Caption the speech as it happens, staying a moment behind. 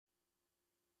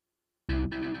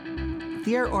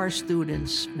There are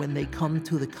students, when they come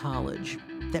to the college,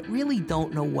 that really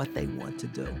don't know what they want to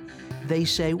do. They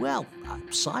say, well,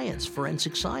 science,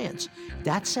 forensic science,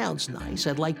 that sounds nice.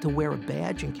 I'd like to wear a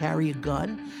badge and carry a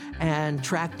gun and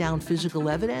track down physical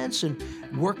evidence and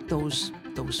work those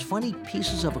funny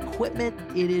pieces of equipment.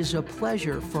 It is a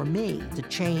pleasure for me to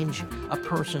change a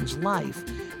person's life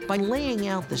by laying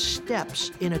out the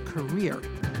steps in a career.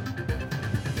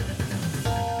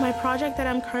 My project that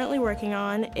I'm currently working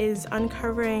on is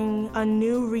uncovering a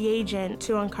new reagent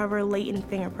to uncover latent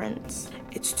fingerprints.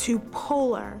 It's too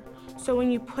polar. So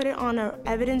when you put it on an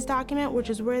evidence document,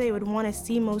 which is where they would want to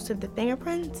see most of the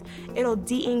fingerprints, it'll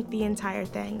de-ink the entire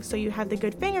thing. So you have the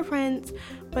good fingerprints,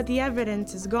 but the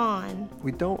evidence is gone.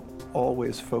 We don't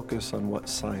always focus on what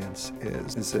science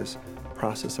is. It's this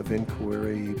process of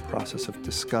inquiry, process of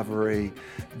discovery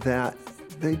that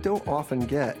they don't often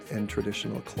get in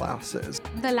traditional classes.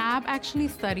 The lab actually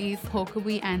studies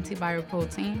Pokawe antiviral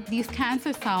protein. These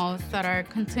cancer cells that are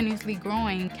continuously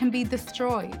growing can be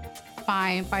destroyed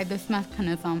by this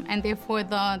mechanism, and therefore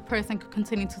the person could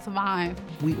continue to survive.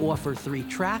 We offer 3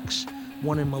 tracks,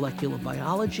 one in molecular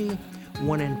biology,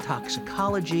 one in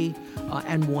toxicology,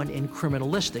 and one in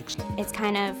criminalistics. It's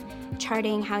kind of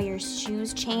charting how your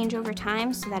shoes change over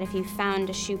time so that if you found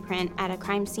a shoe print at a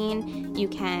crime scene, you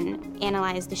can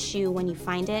analyze the shoe when you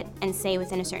find it and say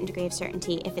within a certain degree of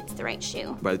certainty if it's the right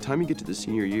shoe. By the time you get to the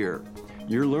senior year,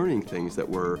 you're learning things that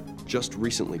were just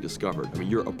recently discovered. I mean,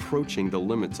 you're approaching the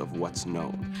limits of what's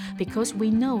known. Because we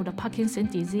know the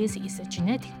Parkinson's disease is a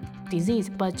genetic disease,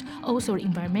 but also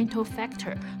environmental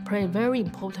factor play a very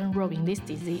important role in this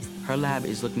disease. Her lab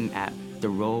is looking at the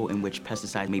role in which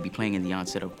pesticides may be playing in the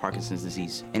onset of Parkinson's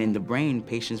disease. And in the brain,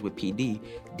 patients with PD,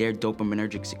 their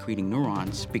dopaminergic secreting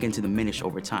neurons begin to diminish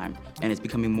over time. And it's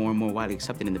becoming more and more widely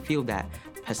accepted in the field that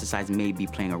pesticides may be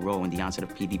playing a role in the onset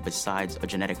of PD besides a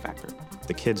genetic factor.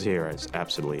 The kids here are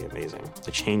absolutely amazing.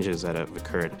 The changes that have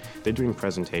occurred, they're doing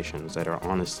presentations that are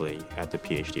honestly at the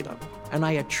PhD level. And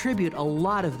I attribute a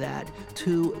lot of that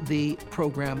to the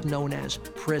program known as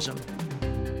PRISM.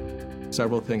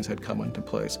 Several things had come into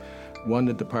place. One,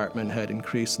 the department had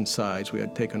increased in size. We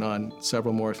had taken on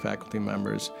several more faculty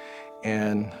members,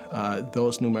 and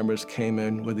those new members came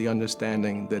in with the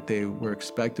understanding that they were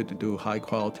expected to do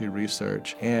high-quality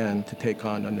research and to take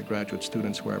on undergraduate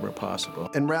students wherever possible.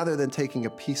 And rather than taking a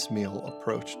piecemeal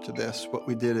approach to this, what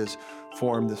we did is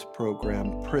form this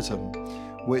program, PRISM,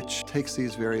 which takes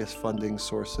these various funding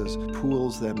sources,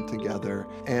 pools them together,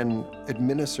 and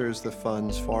administers the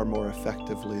funds far more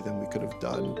effectively than we could have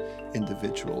done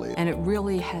individually. And it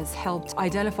really has helped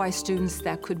identify students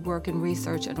that could work in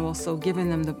research and also giving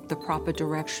them the proper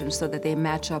direction so that they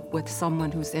match up with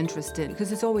someone who's interested.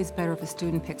 Because it's always better if a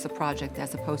student picks a project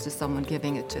as opposed to someone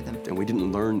giving it to them. And we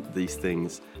didn't learn these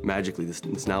things magically.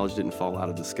 This knowledge didn't fall out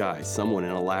of the sky. Someone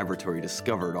in a laboratory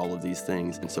discovered all of these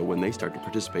things. And so when they start to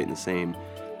participate in the same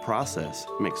process,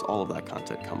 it makes all of that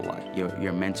content come alive.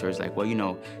 Your mentor is like, well, you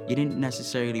know, you didn't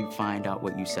necessarily find out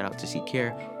what you set out to seek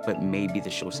care, but maybe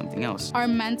this shows something else. Our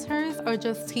mentors are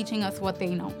just teaching us what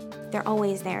they know. They're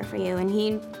always there for you, and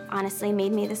he honestly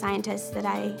made me the scientist that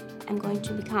I am going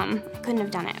to become. I couldn't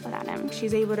have done it without him.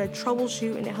 She's able to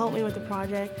troubleshoot and to help me with the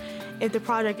project. If the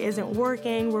project isn't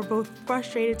working, we're both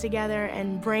frustrated together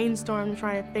and brainstorm to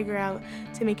try to figure out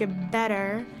to make it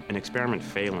better. An experiment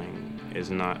failing is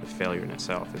not a failure in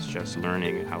itself. It's just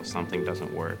learning how something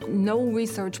doesn't work. No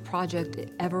research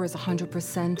project ever is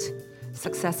 100%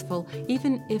 successful.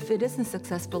 Even if it isn't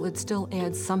successful, it still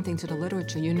adds something to the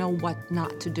literature. You know what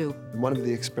not to do. One of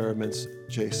the experiments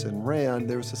Jason ran,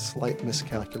 there was a slight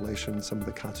miscalculation in some of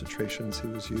the concentrations he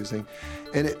was using,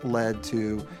 and it led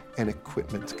to an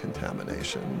equipment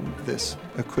contamination. This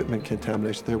equipment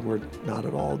contamination, there were not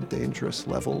at all dangerous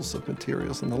levels of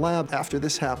materials in the lab. After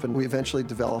this happened, we eventually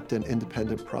developed an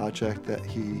independent project that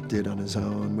he did on his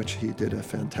own, which he did a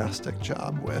fantastic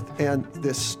job with. And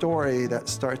this story that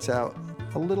starts out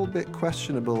a little bit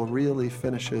questionable really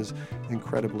finishes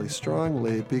incredibly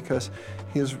strongly because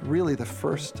he is really the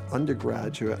first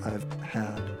undergraduate I've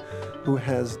had who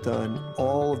has done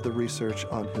all of the research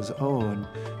on his own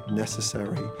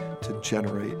necessary to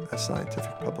generate a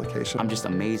scientific publication. I'm just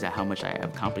amazed at how much I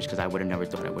have accomplished because I would have never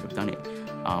thought I would have done it.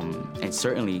 And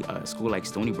certainly a school like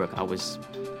Stony Brook, I was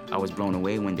blown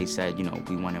away when they said, you know,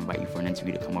 we want to invite you for an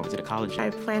interview to come over to the college. I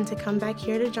plan to come back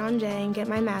here to John Jay and get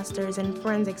my master's in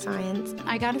forensic science.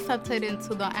 I got accepted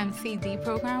into the MCD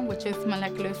program, which is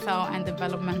Molecular Cell and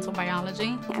Developmental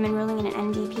Biology. I'm enrolling in an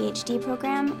MD PhD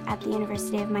program at the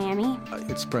University of Miami.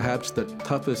 It's perhaps the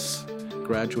toughest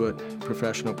graduate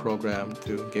professional program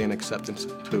to gain acceptance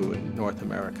to in North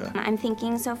America. I'm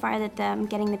thinking so far that I'm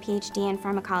getting the PhD in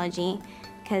pharmacology,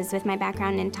 because with my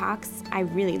background in tox, I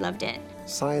really loved it.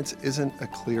 Science isn't a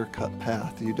clear-cut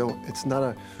path. It's not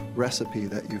a recipe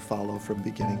that you follow from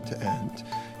beginning to end.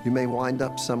 You may wind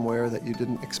up somewhere that you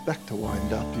didn't expect to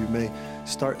wind up. You may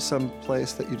start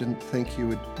someplace that you didn't think you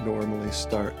would normally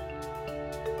start.